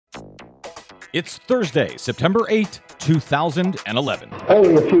It's Thursday, September 8, 2011.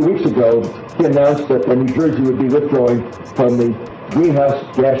 Only a few weeks ago, he announced that New Jersey would be withdrawing from the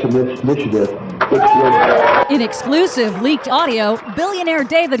Greenhouse Gas Initiative. In exclusive leaked audio, billionaire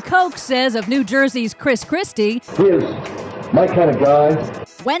David Koch says of New Jersey's Chris Christie, "He is my kind of guy."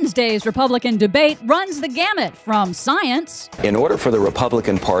 Wednesday's Republican debate runs the gamut from science. In order for the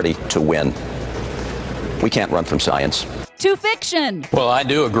Republican Party to win, we can't run from science. To fiction. Well, I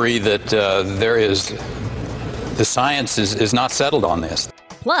do agree that the science is not settled on this.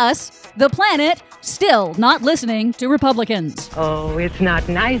 Plus, the planet still not listening to Republicans. Oh, it's not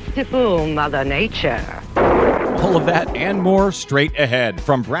nice to fool Mother Nature. All of that and more straight ahead.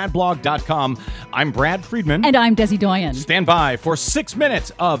 From BradBlog.com, I'm Brad Friedman. And I'm Desi Doyen. Stand by for 6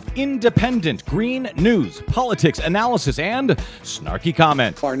 minutes of independent green news, politics, analysis, and snarky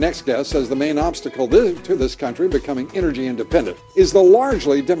comment. Our next guest says the main obstacle to this country becoming energy independent is the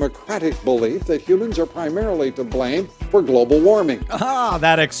largely democratic belief that humans are primarily to blame for global warming. Ah,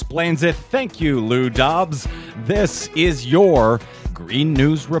 that explains it. Thank you, Lou Dobbs. This is your Green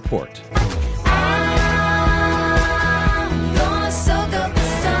News Report.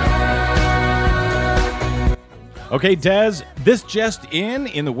 Okay, Des, this just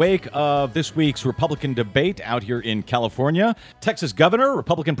in the wake of this week's Republican debate out here in California. Texas governor,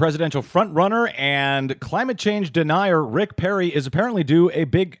 Republican presidential frontrunner, and climate change denier Rick Perry is apparently due a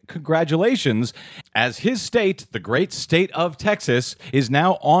big congratulations as his state, the great state of Texas, is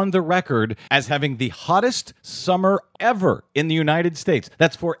now on the record as having the hottest summer ever in the United States.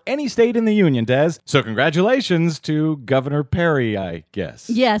 That's for any state in the union, Des. So congratulations to Governor Perry, I guess.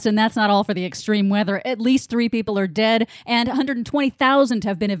 Yes, and that's not all for the extreme weather. At least 3 people are dead, and 120,000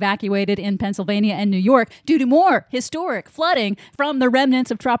 have been evacuated in Pennsylvania and New York due to more historic flooding from the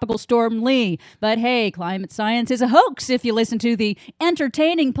remnants of Tropical Storm Lee. But hey, climate science is a hoax if you listen to the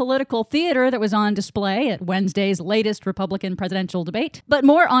entertaining political theater that was on display at Wednesday's latest Republican presidential debate. But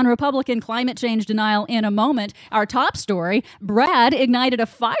more on Republican climate change denial in a moment. Our top story, Brad ignited a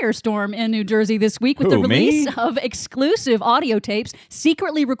firestorm in New Jersey this week with the release of exclusive audio tapes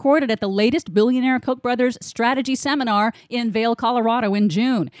secretly recorded at the latest billionaire Koch brothers strategy seminar in Vail, Colorado in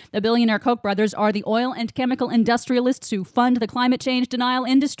June. The billionaire Koch brothers are the oil and chemical industrialists who fund the climate change denial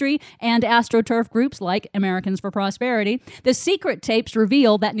industry and AstroTurf groups like Americans for Prosperity. The secret tapes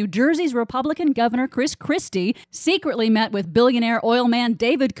reveal that New Jersey's Republican Governor Chris Christie secretly met with billionaire oil man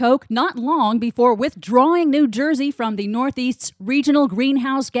David Koch not long before withdrawing New Jersey from the Northeast's Regional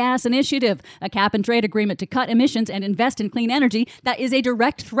Greenhouse Gas Initiative, a cap-and-trade agreement to cut emissions and invest in clean energy that is a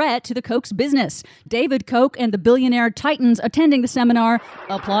direct threat to the Koch's business. David Koch and the billionaire titans attending the seminar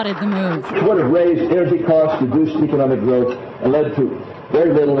applauded the move. It would have raised energy costs, reduced economic growth, and led to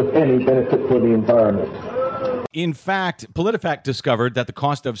very little, if any, benefit for the environment. In fact, PolitiFact discovered that the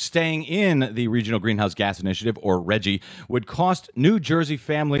cost of staying in the Regional Greenhouse Gas Initiative, or RGGI, would cost New Jersey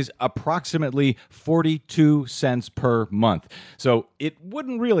families approximately 42 cents per month. So it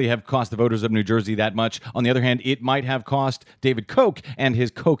wouldn't really have cost the voters of New Jersey that much. On the other hand, it might have cost David Koch and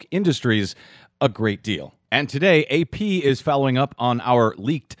his Koch Industries a great deal. And today, AP is following up on our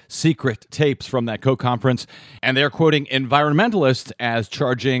leaked secret tapes from that Koch conference, and they're quoting environmentalists as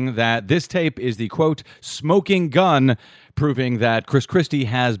charging that this tape is the, quote, smoking gun, proving that Chris Christie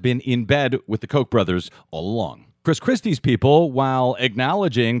has been in bed with the Koch brothers all along. Chris Christie's people, while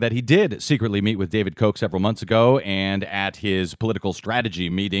acknowledging that he did secretly meet with David Koch several months ago and at his political strategy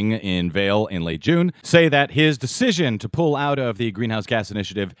meeting in Vail in late June, say that his decision to pull out of the Greenhouse Gas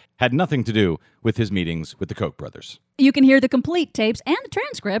Initiative had nothing to do with his meetings with the Koch brothers. You can hear the complete tapes and the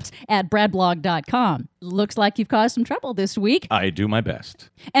transcripts at bradblog.com. Looks like you've caused some trouble this week. I do my best.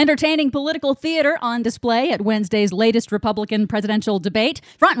 Entertaining political theater on display at Wednesday's latest Republican presidential debate.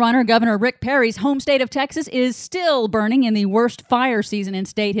 Frontrunner Governor Rick Perry's home state of Texas is still burning in the worst fire season in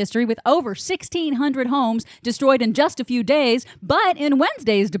state history, with over 1,600 homes destroyed in just a few days. But in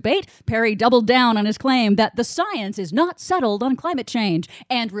Wednesday's debate, Perry doubled down on his claim that the science is not settled on climate change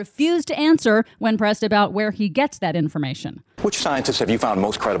and refused to answer when pressed about where he gets that information. Which scientists have you found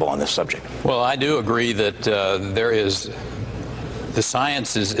most credible on this subject? Well, I do agree that the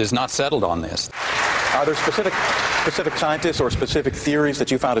science is not settled on this. Are there specific scientists or specific theories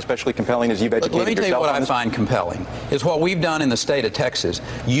that you found especially compelling as you've educated yourself? Let me tell you what I find compelling is what we've done in the state of Texas,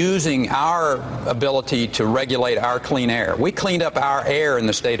 using our ability to regulate our clean air. We cleaned up our air in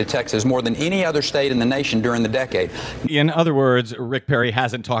the state of Texas more than any other state in the nation during the decade. In other words, Rick Perry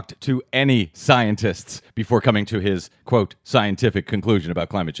hasn't talked to any scientists before coming to his, quote, scientific conclusion about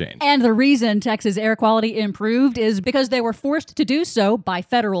climate change. And the reason Texas air quality improved is because they were forced to do do so by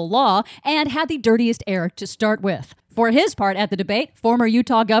federal law and had the dirtiest air to start with. For his part at the debate, former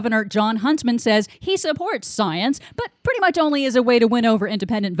Utah Governor Jon Huntsman says he supports science, but pretty much only as a way to win over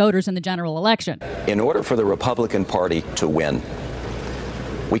independent voters in the general election. In order for the Republican Party to win,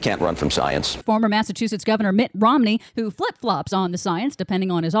 we can't run from science. Former Massachusetts Governor Mitt Romney, who flip-flops on the science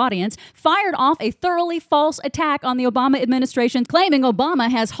depending on his audience, fired off a thoroughly false attack on the Obama administration, claiming Obama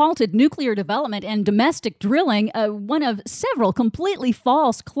has halted nuclear development and domestic drilling, one of several completely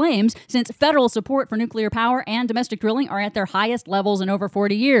false claims, since federal support for nuclear power and domestic drilling are at their highest levels in over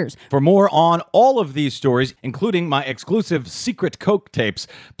 40 years. For more on all of these stories, including my exclusive secret Coke tapes,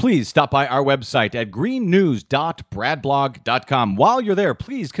 please stop by our website at greennews.bradblog.com. While you're there,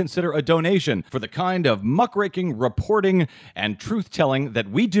 please consider a donation for the kind of muckraking reporting and truth-telling that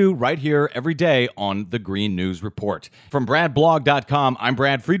we do right here every day on the Green News Report. From bradblog.com, I'm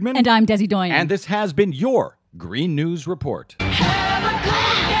Brad Friedman. And I'm Desi Doyen. And this has been your Green News Report. Have a good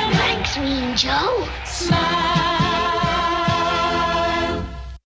day. Thanks, Green Joe. Smile.